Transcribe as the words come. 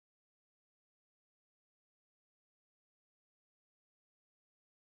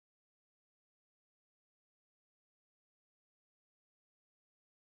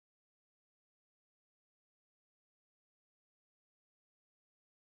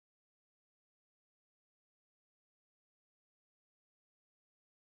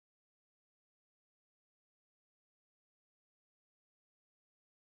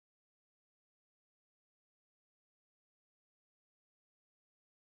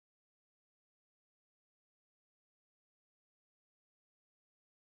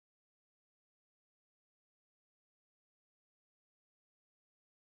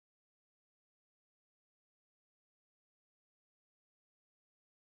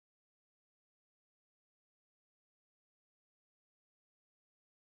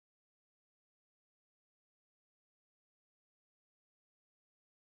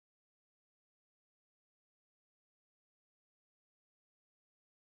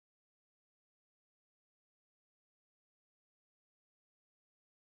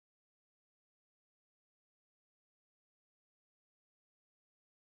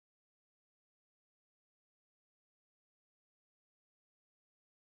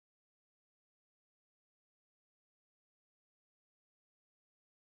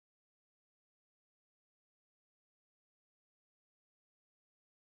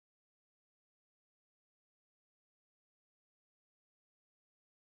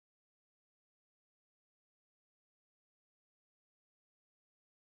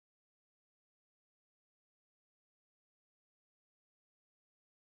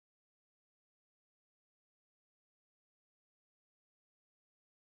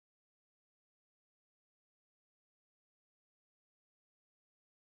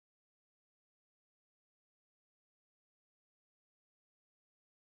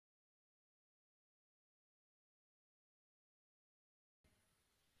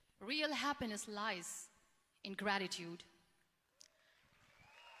Real happiness lies in gratitude.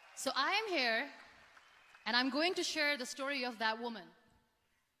 So I am here, and I'm going to share the story of that woman.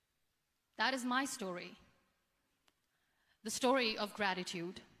 That is my story. The story of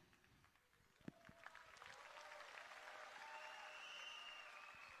gratitude.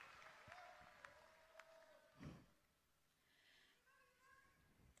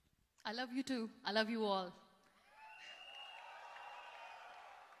 I love you too. I love you all.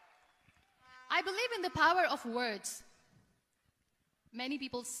 I believe in the power of words. Many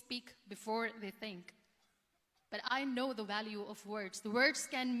people speak before they think. But I know the value of words. The words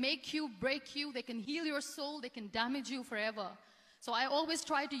can make you, break you, they can heal your soul, they can damage you forever. So I always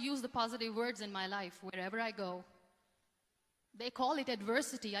try to use the positive words in my life wherever I go. They call it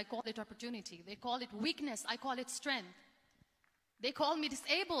adversity, I call it opportunity. They call it weakness, I call it strength. They call me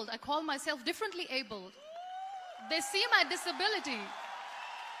disabled, I call myself differently abled. They see my disability.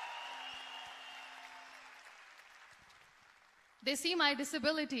 They see my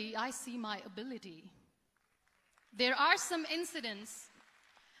disability, I see my ability. There are some incidents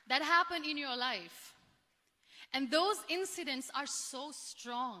that happen in your life, and those incidents are so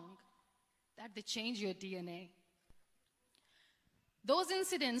strong that they change your DNA. Those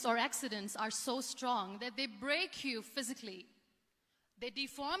incidents or accidents are so strong that they break you physically. They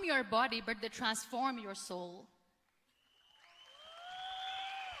deform your body, but they transform your soul.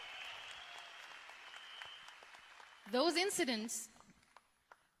 Those incidents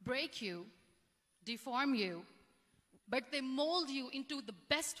break you, deform you, but they mold you into the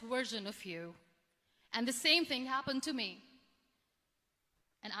best version of you. And the same thing happened to me.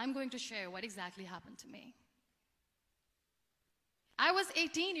 And I'm going to share what exactly happened to me. I was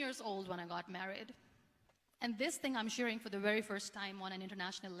 18 years old when I got married. And this thing I'm sharing for the very first time on an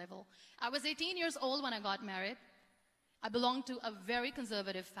international level. I was 18 years old when I got married. I belonged to a very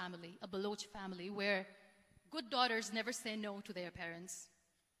conservative family, a Baloch family, where good daughters never say no to their parents.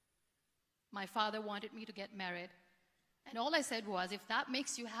 My father wanted me to get married. And all I said was, if that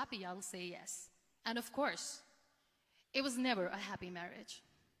makes you happy, I'll say yes. And of course, it was never a happy marriage.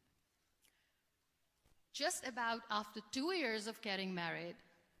 Just about after 2 years of getting married,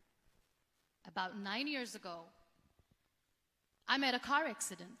 about 9 years ago, I met a car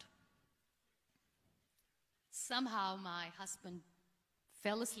accident. Somehow my husband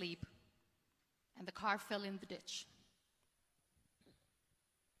fell asleep and the car fell in the ditch.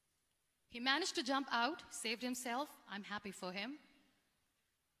 He managed to jump out, saved himself. I'm happy for him.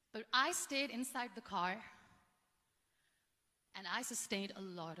 But I stayed inside the car and I sustained a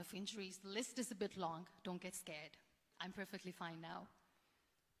lot of injuries. The list is a bit long. Don't get scared. I'm perfectly fine now.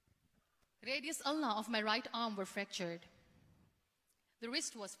 Radius ulna of my right arm were fractured. The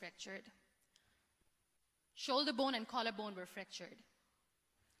wrist was fractured. Shoulder bone and collarbone were fractured.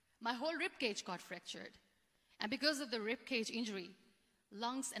 My whole rib cage got fractured. And because of the rib cage injury,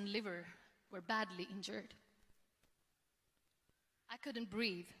 lungs and liver were badly injured. I couldn't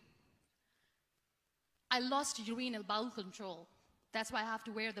breathe. I lost urinary bowel control. That's why I have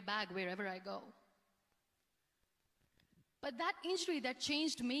to wear the bag wherever I go. But that injury that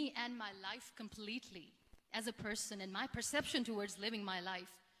changed me and my life completely as a person and my perception towards living my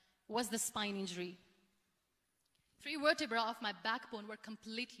life was the spine injury. 3 vertebrae of my backbone were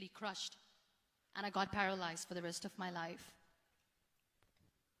completely crushed, and I got paralyzed for the rest of my life.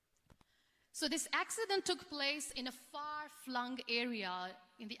 So this accident took place in a far-flung area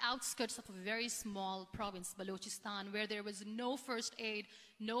in the outskirts of a very small province, Balochistan, where there was no first aid,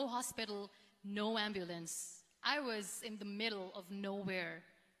 no hospital, no ambulance. I was in the middle of nowhere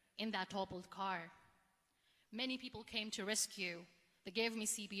in that toppled car. Many people came to rescue. They gave me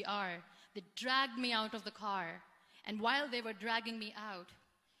CPR. They dragged me out of the car. And while they were dragging me out,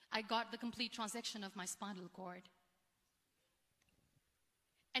 I got the complete transection of my spinal cord.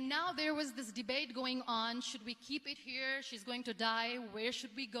 And now there was this debate going on. Should we keep it here? She's going to die. Where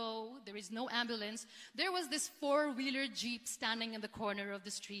should we go? There is no ambulance. There was this 4-wheeler Jeep standing in the corner of the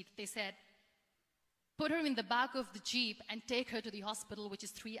street. They said, put her in the back of the Jeep and take her to the hospital, which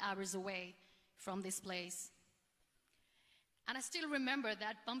is 3 hours away from this place. And I still remember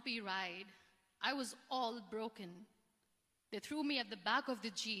that bumpy ride. I was all broken. They threw me at the back of the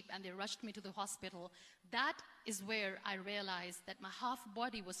Jeep and they rushed me to the hospital. That is where I realized that my half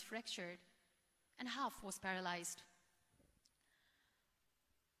body was fractured and half was paralyzed.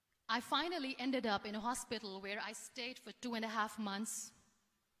 I finally ended up in a hospital where I stayed for 2.5 months.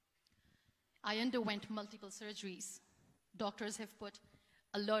 I underwent multiple surgeries. Doctors have put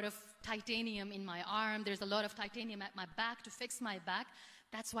a lot of titanium in my arm. There's a lot of titanium at my back to fix my back.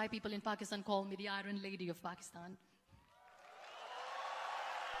 That's why people in Pakistan call me the Iron Lady of Pakistan.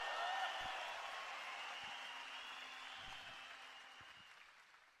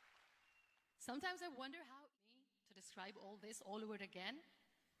 Sometimes I wonder how to describe all this all over again.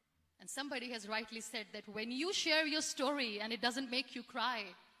 And somebody has rightly said that when you share your story and it doesn't make you cry,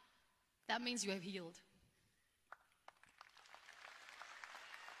 that means you have healed.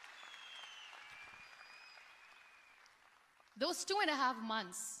 Those 2.5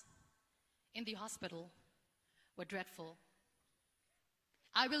 months in the hospital were dreadful.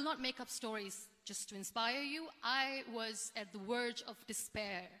 I will not make up stories just to inspire you. I was at the verge of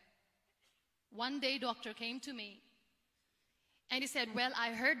despair. One day, doctor came to me and he said, well, I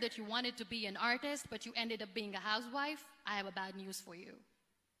heard that you wanted to be an artist, but you ended up being a housewife. I have a bad news for you.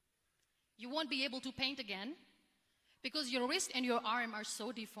 You won't be able to paint again because your wrist and your arm are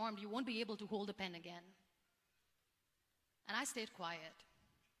so deformed, you won't be able to hold a pen again. And I stayed quiet.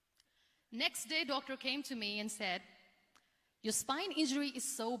 Next day, doctor came to me and said, your spine injury is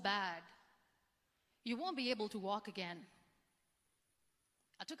so bad, you won't be able to walk again.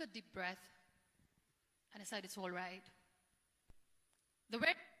 I took a deep breath and I said, it's all right. The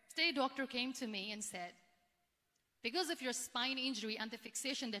next day, doctor came to me and said, because of your spine injury and the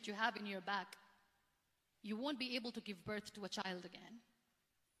fixation that you have in your back, you won't be able to give birth to a child again.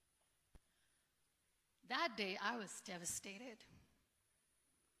 That day, I was devastated.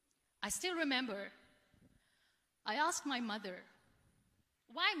 I still remember, I asked my mother,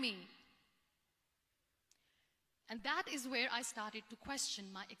 why me? And that is where I started to question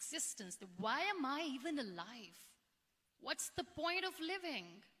my existence. Why am I even alive? What's the point of living?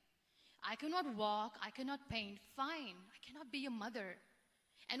 I cannot walk, I cannot paint, fine, I cannot be a mother.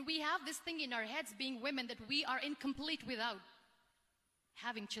 And we have this thing in our heads, being women, that we are incomplete without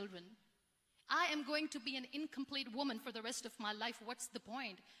having children. I am going to be an incomplete woman for the rest of my life. What's the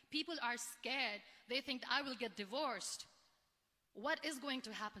point? People are scared. They think I will get divorced. What is going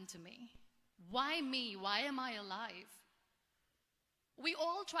to happen to me? Why me? Why am I alive? We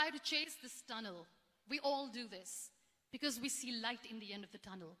all try to chase this tunnel. We all do this because we see light in the end of the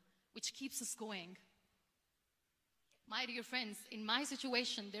tunnel, which keeps us going. My dear friends, in my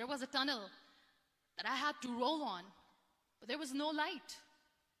situation, there was a tunnel that I had to roll on, but there was no light.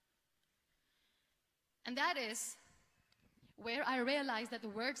 And that is where I realized that the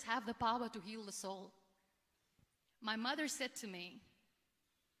words have the power to heal the soul. My mother said to me,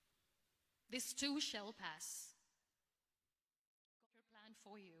 this too shall pass. God has a plan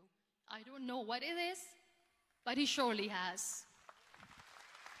for you. I don't know what it is, but He surely has.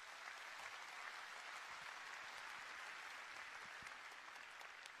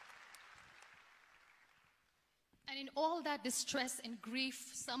 And in all that distress and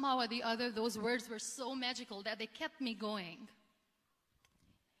grief, somehow or the other, those words were so magical that they kept me going.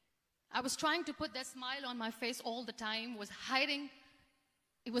 I was trying to put that smile on my face all the time, was hiding.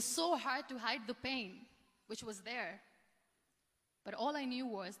 It was so hard to hide the pain, which was there. But all I knew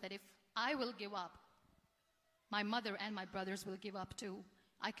was that if I will give up, my mother and my brothers will give up too.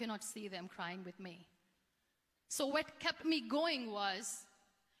 I cannot see them crying with me. So what kept me going was,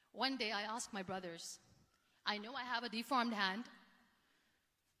 one day I asked my brothers, I know I have a deformed hand,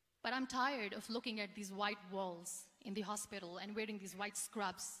 but I'm tired of looking at these white walls in the hospital and wearing these white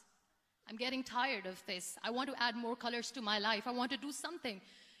scrubs. I'm getting tired of this. I want to add more colors to my life. I want to do something.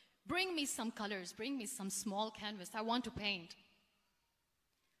 Bring me some colors. Bring me some small canvas. I want to paint.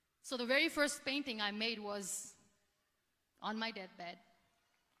 So the very first painting I made was on my deathbed,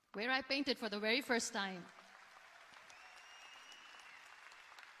 where I painted for the very first time.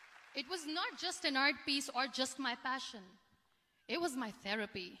 It was not just an art piece or just my passion. It was my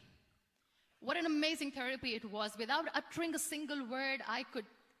therapy. What an amazing therapy it was. Without uttering a single word, I could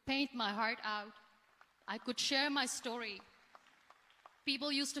paint my heart out. I could share my story.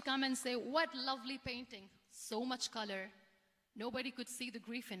 People used to come and say, what lovely painting. So much color. Nobody could see the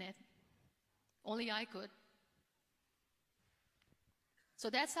grief in it. Only I could.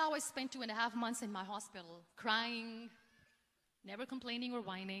 So that's how I spent 2.5 months in my hospital, crying, never complaining or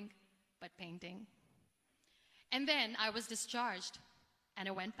whining, but painting. And then I was discharged, and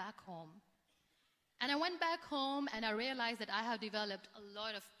I went back home. And I went back home, and I realized that I have developed a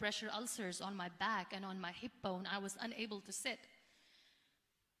lot of pressure ulcers on my back and on my hip bone. I was unable to sit.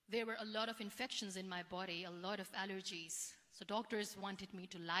 There were a lot of infections in my body, a lot of allergies. So doctors wanted me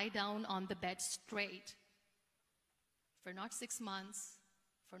to lie down on the bed straight for not 6 months,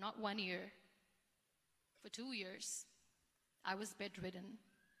 for not 1 year, for 2 years. I was bedridden,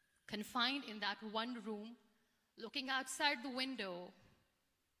 confined in that one room, looking outside the window,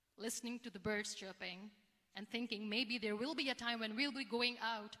 listening to the birds chirping, and thinking maybe there will be a time when we'll be going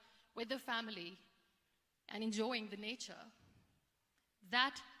out with the family and enjoying the nature.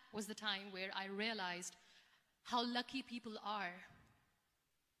 That was the time where I realized how lucky people are.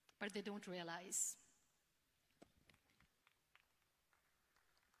 but they don't realize.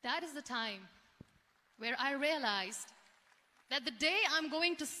 That is the time where I realized that the day I'm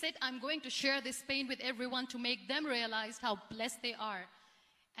going to share this pain with everyone to make them realize how blessed they are,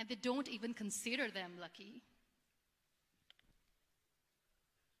 and they don't even consider them lucky.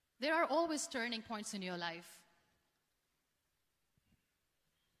 There are always turning points in your life.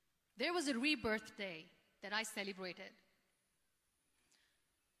 There was a rebirth day that I celebrated.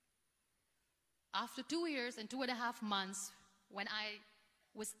 After 2 years and 2.5 months, when I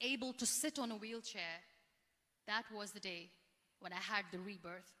was able to sit on a wheelchair, that was the day when I had the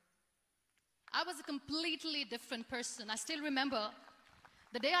rebirth. I was a completely different person. I still remember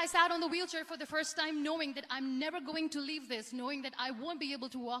the day I sat on the wheelchair for the first time, knowing that I'm never going to leave this, knowing that I won't be able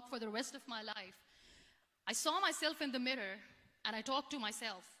to walk for the rest of my life. I saw myself in the mirror and I talked to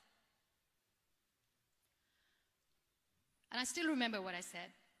myself. And I still remember what I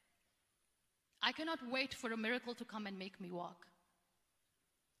said. I cannot wait for a miracle to come and make me walk.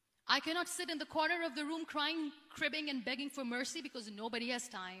 I cannot sit in the corner of the room crying, cribbing, and begging for mercy because nobody has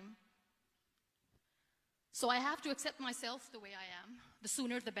time. So I have to accept myself the way I am. The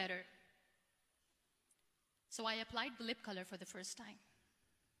sooner the better. So I applied the lip color for the first time.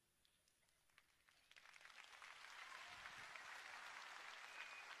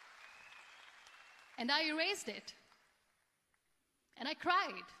 And I erased it. And I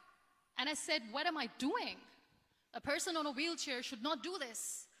cried. And I said, what am I doing? A person on a wheelchair should not do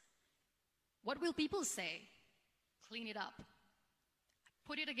this. What will people say? Clean it up.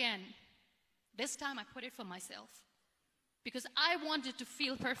 Put it again. This time I put it for myself. Because I wanted to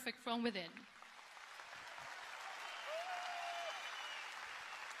feel perfect from within.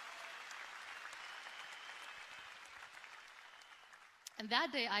 And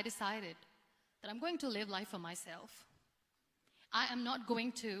that day I decided that I'm going to live life for myself. I am not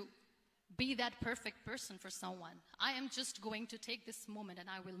going to be that perfect person for someone. I am just going to take this moment and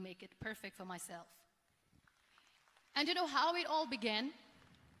I will make it perfect for myself. And you know how it all began?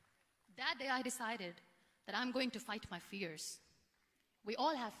 That day I decided that I'm going to fight my fears. We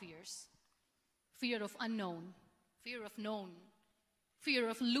all have fears. Fear of unknown, fear of known, fear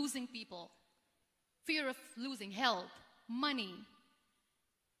of losing people, fear of losing health, money.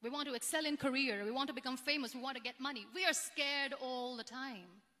 We want to excel in career, we want to become famous, we want to get money. We are scared all the time.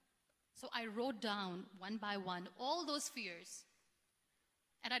 So I wrote down one by one all those fears.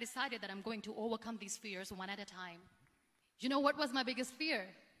 And I decided that I'm going to overcome these fears one at a time. You know what was my biggest fear?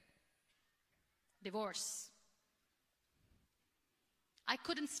 Divorce. I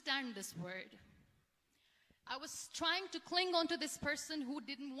couldn't stand this word. I was trying to cling on to this person who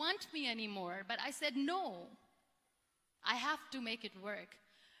didn't want me anymore, but I said no. I have to make it work.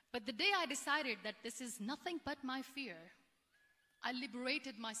 But the day I decided that this is nothing but my fear, I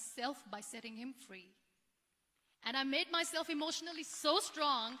liberated myself by setting him free. And I made myself emotionally so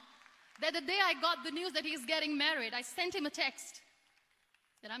strong that the day I got the news that he's getting married, I sent him a text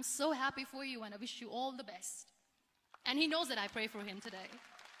that I'm so happy for you and I wish you all the best. And he knows that I pray for him today.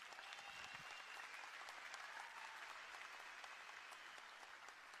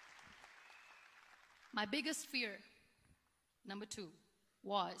 My biggest fear, number 2,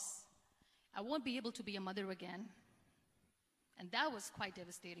 was I won't be able to be a mother again. And that was quite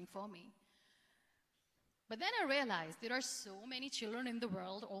devastating for me. But then I realized there are so many children in the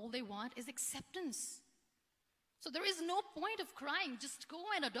world, all they want is acceptance. So there is no point of crying, just go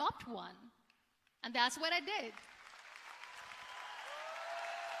and adopt one. And that's what I did.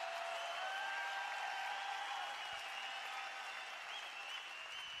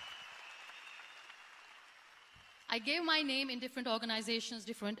 I gave my name in different organizations,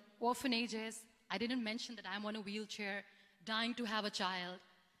 different orphanages. I didn't mention that I'm on a wheelchair, dying to have a child.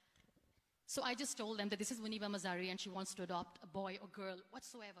 So I just told them that this is MUNIBA Mazari and she wants to adopt a boy or girl,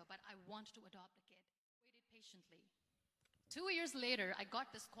 whatsoever, but I want to adopt a kid. Waited patiently. 2 years later, I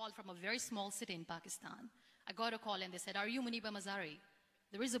got this call from a very small city in Pakistan. I got a call and they said, are you MUNIBA Mazari?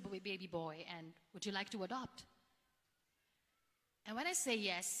 There is a baby boy and would you like to adopt? And when I say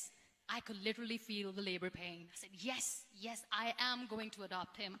yes, I could literally feel the labor pain. I said, yes, yes, I am going to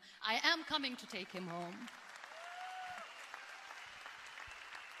adopt him. I am coming to take him home.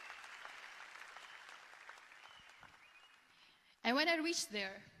 And when I reached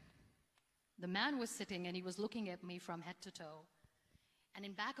there, the man was sitting and he was looking at me from head to toe. And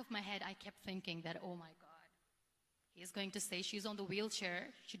in back of my head, I kept thinking that, oh my God, he is going to say she's on the wheelchair,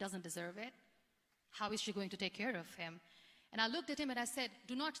 she doesn't deserve it. How is she going to take care of him? And I looked at him and I said,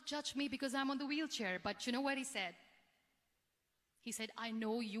 do not judge me because I'm on the wheelchair. But you know what he said? He said, I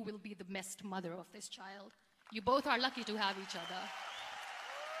know you will be the best mother of this child. You both are lucky to have each other.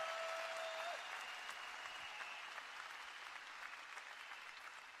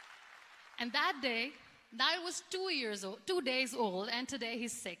 And that day, Niall was 2 days old, and today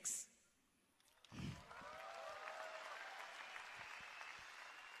he's 6.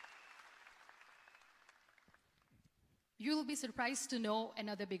 You'll be surprised to know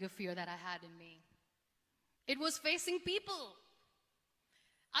another bigger fear that I had in me. It was facing people.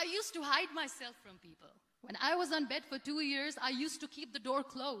 I used to hide myself from people. When I was on bed for 2 years, I used to keep the door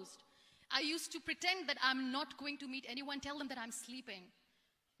closed. I used to pretend that I'm not going to meet anyone, tell them that I'm sleeping.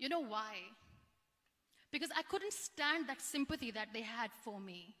 You know why? Because I couldn't stand that sympathy that they had for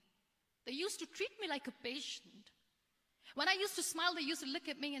me. They used to treat me like a patient. When I used to smile, they used to look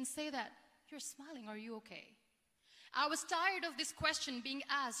at me and say that, "You're smiling, are you okay?" I was tired of this question being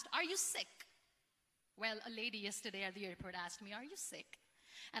asked, "Are you sick?" Well, a lady yesterday at the airport asked me, "Are you sick?"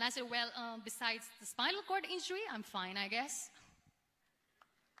 And I said, well, besides the spinal cord injury, I'm fine, I guess.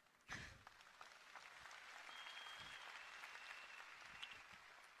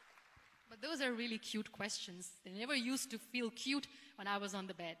 But those are really cute questions. They never used to feel cute when I was on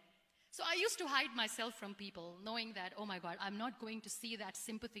the bed. So I used to hide myself from people, knowing that, oh my God, I'm not going to see that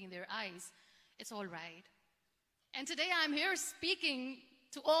sympathy in their eyes. It's all right. And today I'm here speaking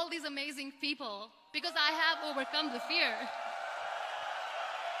to all these amazing people because I have overcome the fear.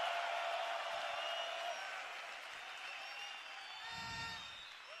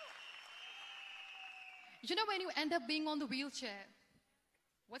 You know, when you end up being on the wheelchair,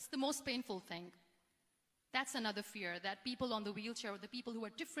 what's the most painful thing? That's another fear that people on the wheelchair, or the people who are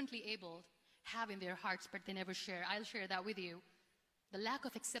differently abled, have in their hearts, but they never share. I'll share that with you. The lack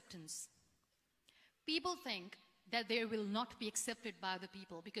of acceptance. People think that they will not be accepted by the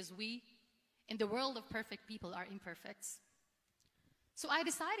people because we, in the world of perfect people, are imperfects. So I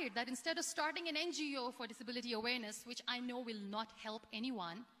decided that instead of starting an NGO for disability awareness, which I know will not help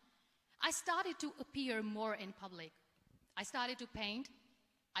anyone, I started to appear more in public. I started to paint.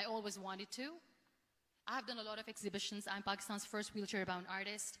 I always wanted to. I have done a lot of exhibitions. I'm Pakistan's first wheelchair-bound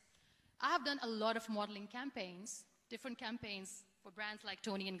artist. I have done a lot of modeling campaigns, different campaigns for brands like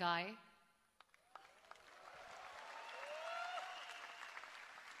Toni and Guy.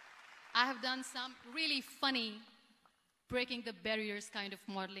 I have done some really funny, breaking the barriers kind of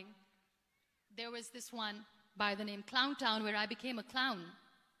modeling. There was this one by the name Clown Town where I became a clown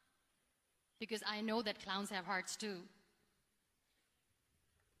because I know that clowns have hearts too.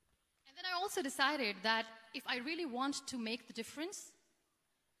 And then I also decided that if I really want to make the difference,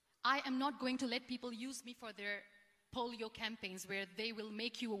 I am not going to let people use me for their polio campaigns where they will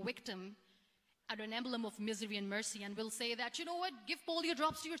make you a victim and an emblem of misery and mercy and will say that, you know what, give polio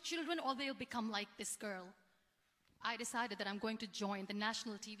drops to your children or they'll become like this girl. I decided that I'm going to join the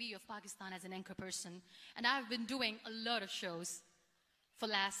national TV of Pakistan as an anchor person. And I've been doing a lot of shows for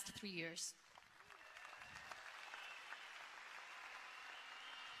the last 3 years.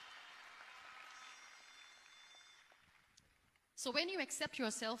 So when you accept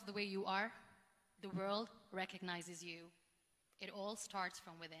yourself the way you are, the world recognizes you. It all starts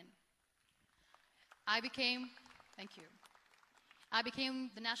from within. Thank you. I became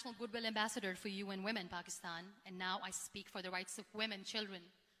the National Goodwill Ambassador for UN Women Pakistan, and now I speak for the rights of women, children.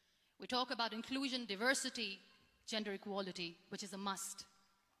 We talk about inclusion, diversity, gender equality, which is a must.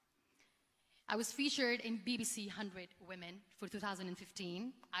 I was featured in BBC 100 Women for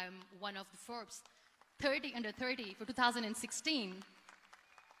 2015. I'm one of the Forbes 30 under 30 for 2016.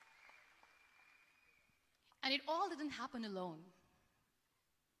 And it all didn't happen alone.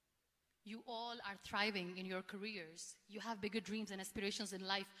 You all are thriving in your careers. You have bigger dreams and aspirations in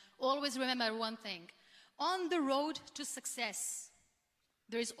life. Always remember one thing. On the road to success,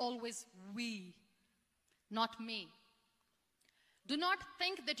 there is always we, not me. Do not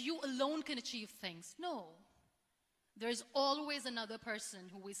think that you alone can achieve things. No. There is always another person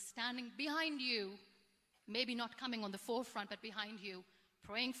who is standing behind you, maybe not coming on the forefront, but behind you,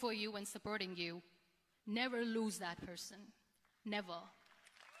 praying for you and supporting you. Never lose that person. Never.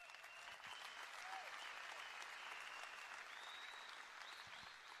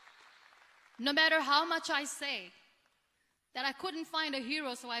 No matter how much I say that I couldn't find a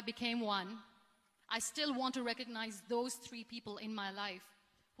hero, so I became one, I still want to recognize those 3 people in my life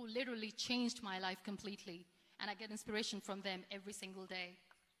who literally changed my life completely, and I get inspiration from them every single day.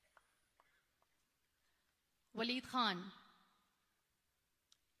 Waleed Khan.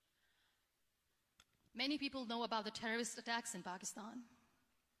 Many people know about the terrorist attacks in Pakistan.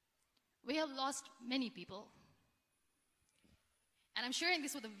 We have lost many people. And I'm sharing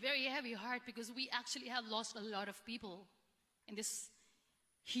this with a very heavy heart because we actually have lost a lot of people in this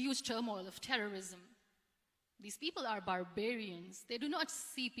huge turmoil of terrorism. These people are barbarians. They do not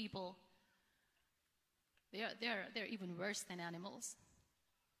see people. They're even worse than animals.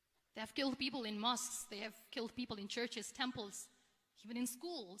 They have killed people in mosques. They have killed people in churches, temples, even in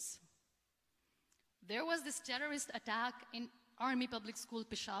schools. There was this terrorist attack in Army Public School,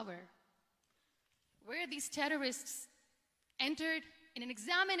 Peshawar, where these terrorists entered in an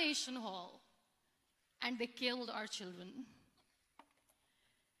examination hall and they killed our children.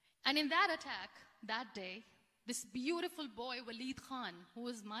 And in that attack, that day, this beautiful boy, Walid Khan, who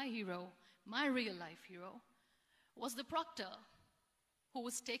was my hero, my real-life hero, was the proctor who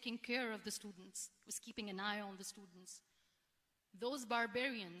was taking care of the students, was keeping an eye on the students. Those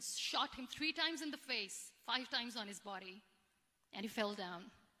barbarians shot him 3 times in the face, 5 times on his body, and he fell down.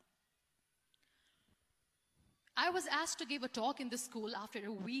 I was asked to give a talk in the school after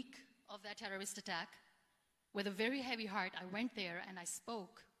a week of that terrorist attack. With a very heavy heart, I went there and I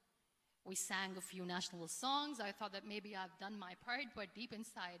spoke. We sang a few national songs. I thought that maybe I've done my part, but deep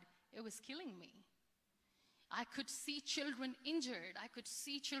inside, it was killing me. I could see children injured. I could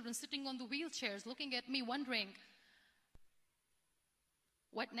see children sitting on the wheelchairs, looking at me, wondering,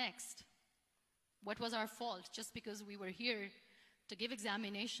 what next? What was our fault? Just because we were here to give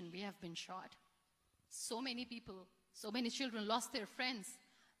examination, we have been shot. So many people, so many children lost their friends.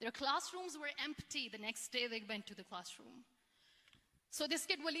 Their classrooms were empty. The next day they went to the classroom. So this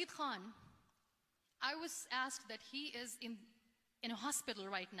kid, Walid Khan, I was asked that he is in a hospital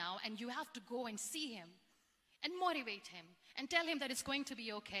right now, and you have to go and see him and motivate him and tell him that it's going to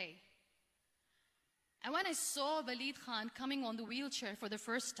be okay. And when I saw Walid Khan coming on the wheelchair for the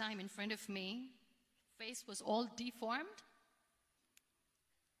first time in front of me, face was all deformed.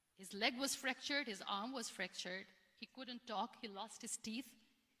 His leg was fractured, his arm was fractured. He couldn't talk, he lost his teeth.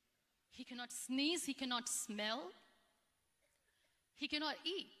 He cannot sneeze, he cannot smell. He cannot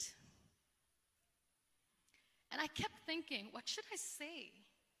eat. And I kept thinking, what should I say?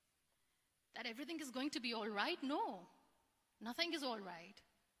 That everything is going to be all right? No, nothing is all right.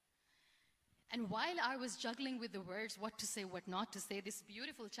 And while I was juggling with the words, what to say, what not to say, this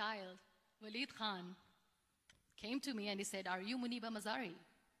beautiful child, Walid Khan, came to me and he said, "Are you MUNIBA Mazari?"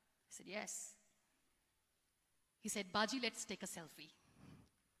 I said, "Yes." He said, "Baji, let's take a selfie."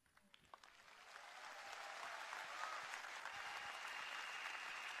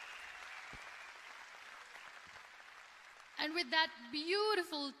 And with that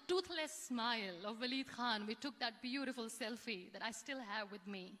beautiful, toothless smile of Walid Khan, we took that beautiful selfie that I still have with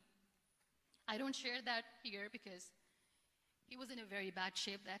me. I don't share that here because he was in a very bad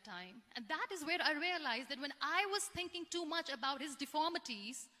shape that time. And that is where I realized that when I was thinking too much about his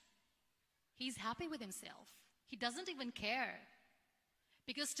deformities, he's happy with himself. He doesn't even care.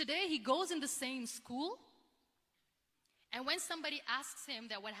 Because today he goes in the same school, and when somebody asks him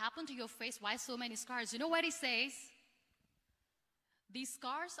that what happened to your face, why so many scars, you know what he says? "These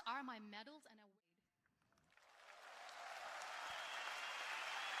scars are my medals and awards."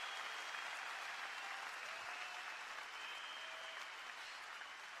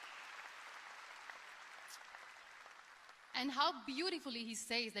 And how beautifully he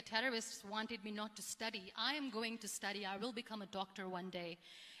says, "The terrorists wanted me not to study. I am going to study. I will become a doctor one day.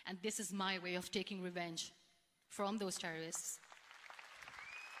 And this is my way of taking revenge from those terrorists."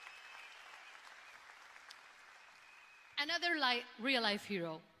 Another real-life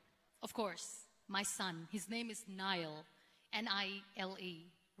hero, of course, my son. His name is Nile,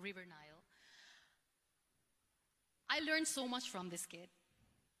 N-I-L-E, River Nile. I learned so much from this kid.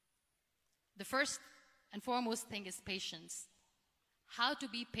 The first and foremost thing is patience. How to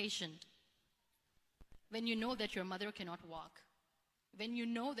be patient when you know that your mother cannot walk, when you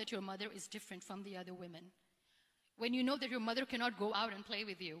know that your mother is different from the other women, when you know that your mother cannot go out and play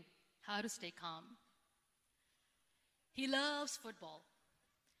with you, how to stay calm. He loves football.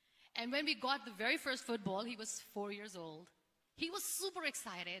 And when we got the very first football, he was 4 years old. He was super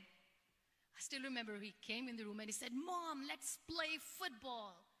excited. I still remember he came in the room and he said, "Mom, let's play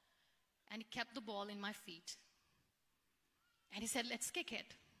football." And he kept the ball in my feet. And he said, "Let's kick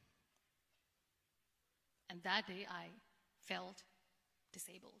it." And that day I felt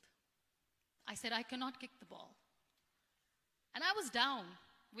disabled. I said, "I cannot kick the ball." And I was down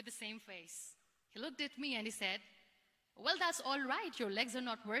with the same face. He looked at me and he said, "Well, that's all right. Your legs are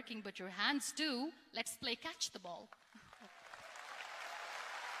not working, but your hands do. Let's play catch the ball."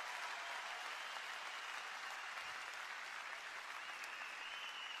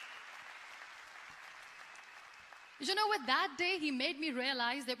 You know what? That day he made me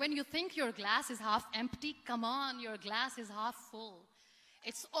realize that when you think your glass is half empty, come on, your glass is half full.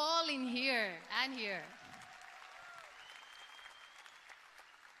 It's all in here and here.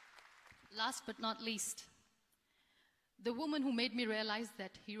 Last but not least, the woman who made me realize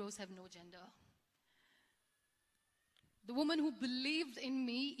that heroes have no gender. The woman who believed in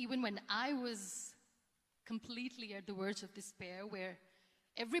me even when I was completely at the verge of despair, where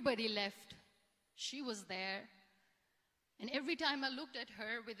everybody left, she was there. And every time I looked at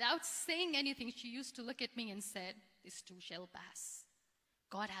her, without saying anything, she used to look at me and said, "This too shall pass.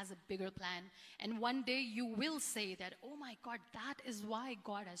 God has a bigger plan. And one day you will say that, oh my God, that is why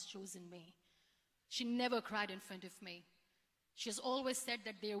God has chosen me." She never cried in front of me. She has always said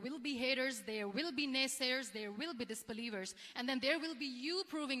that there will be haters, there will be naysayers, there will be disbelievers, and then there will be you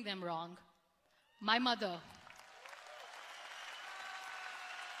proving them wrong. My mother.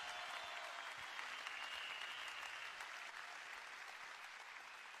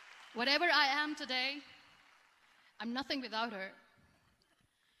 Whatever I am today, I'm nothing without her.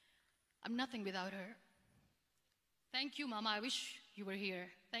 I'm nothing without her. Thank you, Mama. I wish you were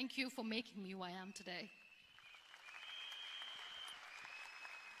here. Thank you for making me who I am today.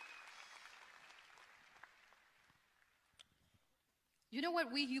 You know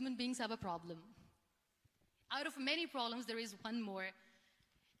what? We human beings have a problem. Out of many problems, there is one more,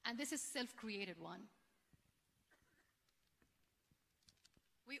 and this is self-created one.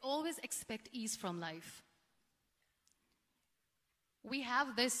 We always expect ease from life. We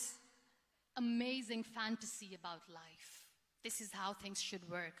have this amazing fantasy about life. This is how things should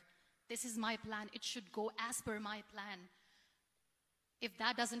work. This is my plan. It should go as per my plan. If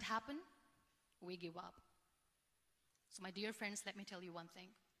that doesn't happen, we give up. So my dear friends, let me tell you one thing.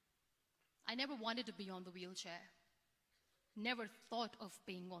 I never wanted to be on the wheelchair. Never thought of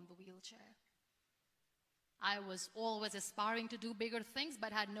being on the wheelchair. I was always aspiring to do bigger things,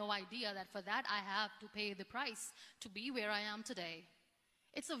 but had no idea that for that I have to pay the price to be where I am today.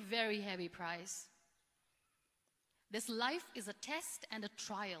 It's a very heavy price. This life is a test and a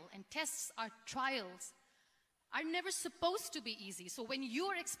trial, and tests are trials are never supposed to be easy. So when you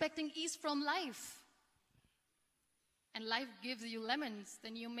are expecting ease from life, and life gives you lemons,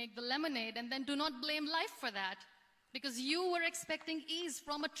 then you make the lemonade, and then do not blame life for that, because you were expecting ease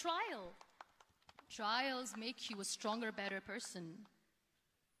from a trial. Trials make you a stronger, better person.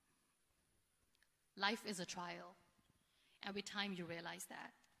 Life is a trial, and with time you realize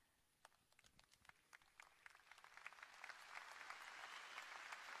that.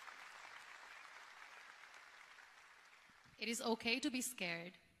 It is okay to be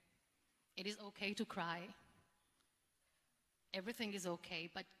scared. It is okay to cry. Everything is okay,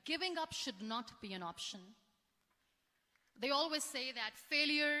 but giving up should not be an option. They always say that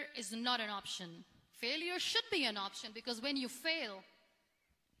failure is not an option. Failure should be an option, because when you fail,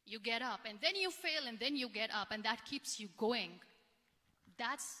 you get up, and then you fail, and then you get up, and that keeps you going.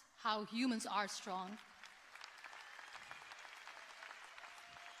 That's how humans are strong.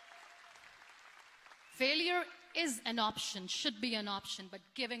 Failure is an option, should be an option, but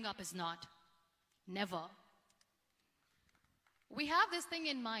giving up is not. Never. We have this thing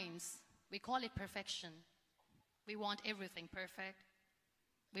in minds. We call it perfection. We want everything perfect.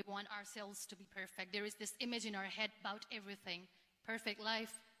 We want ourselves to be perfect. There is this image in our head about everything. Perfect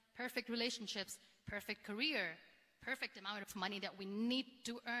life, perfect relationships, perfect career, perfect amount of money that we need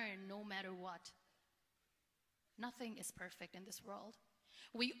to earn no matter what. Nothing is perfect in this world.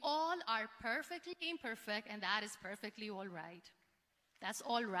 We all are perfectly imperfect, and that is perfectly all right. That's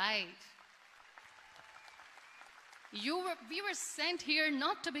all right. We were sent here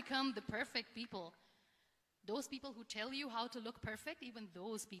not to become the perfect people. Those people who tell you how to look perfect, even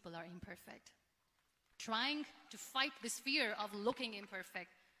those people are imperfect. Trying to fight this fear of looking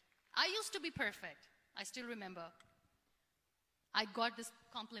imperfect. I used to be perfect. I still remember. I got this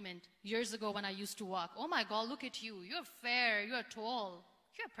compliment years ago when I used to walk. "Oh my God, look at you. You're fair, you're tall,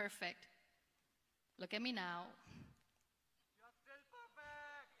 you're perfect." Look at me now. You're still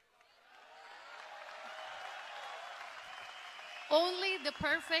perfect. Only the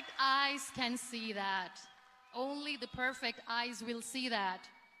perfect eyes can see that. Only the perfect eyes will see that.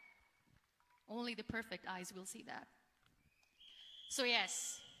 Only the perfect eyes will see that. So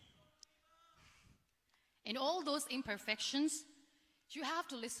yes, in all those imperfections, you have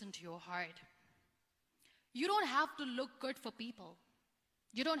to listen to your heart. You don't have to look good for people.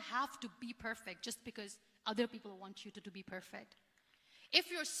 You don't have to be perfect just because other people want you to be perfect.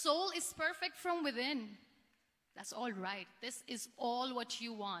 If your soul is perfect from within, that's all right. This is all what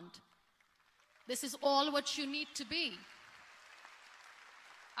you want. This is all what you need to be.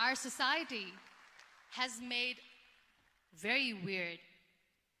 Our society has made very weird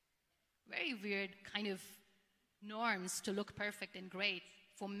kind of norms to look perfect and great.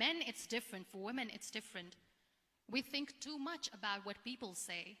 For men, it's different. For women, it's different. We think too much about what people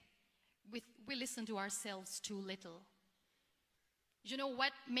say. We listen to ourselves too little. You know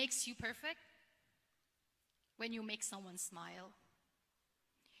what makes you perfect? when you make someone smile.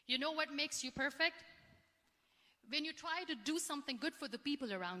 You know what makes you perfect? When you try to do something good for the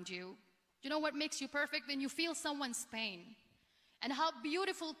people around you. You know what makes you perfect? When you feel someone's pain. And how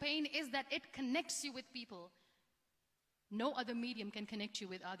beautiful pain is that it connects you with people. No other medium can connect you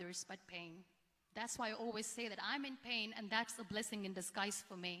with others but pain. That's why I always say that I'm in pain, and that's a blessing in disguise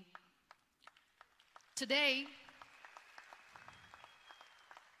for me. Today,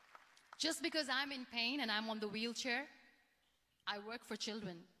 just because I'm in pain and I'm on the wheelchair, I work for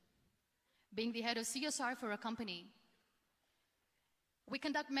children. Being the head of CSR for a company, we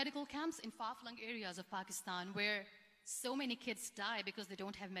conduct medical camps in far-flung areas of Pakistan where so many kids die because they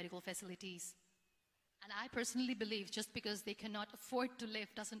don't have medical facilities. And I personally believe just because they cannot afford to live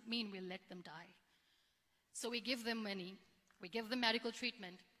doesn't mean we'll let them die. So we give them money, we give them medical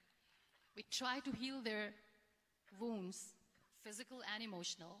treatment, we try to heal their wounds, physical and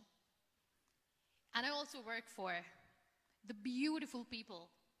emotional. And I also work for the beautiful people,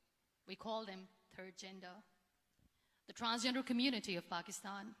 we call them third gender, the transgender community of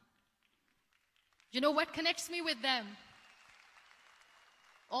Pakistan. You know what connects me with them?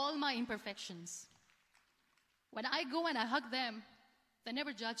 All my imperfections. When I go and I hug them, they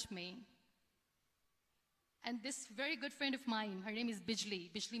never judge me. And this very good friend of mine, her name is Bijli.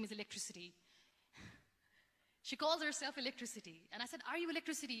 Bijli means electricity. She calls herself electricity. And I said, are you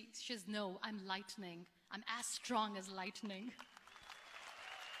electricity? She says, no, I'm lightning. I'm as strong as lightning.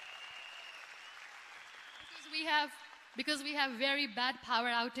 Because we have very bad power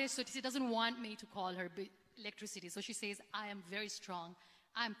outage, so she doesn't want me to call her electricity. So she says, I am very strong.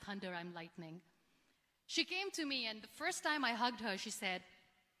 I'm thunder, I'm lightning. She came to me, and the first time I hugged her, she said,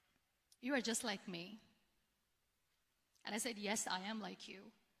 you are just like me. And I said, yes, I am like you.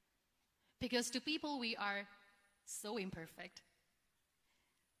 Because to people, we are so imperfect.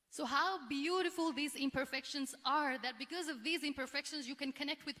 So how beautiful these imperfections are, that because of these imperfections, you can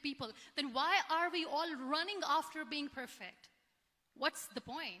connect with people. Then why are we all running after being perfect? What's the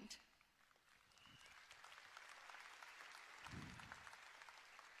point?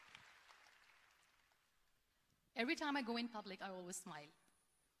 Every time I go in public, I always smile.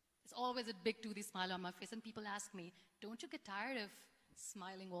 It's always a big toothy smile on my face, and people ask me, don't you get tired of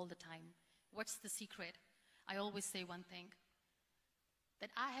smiling all the time? What's the secret? I always say one thing, that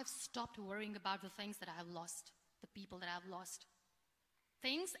I have stopped worrying about the things that I have lost, the people that I have lost.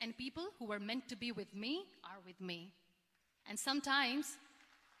 Things and people who were meant to be with me are with me. And sometimes,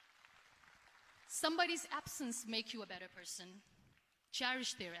 somebody's absence makes you a better person.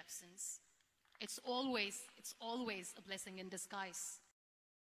 Cherish their absence. It's always a blessing in disguise.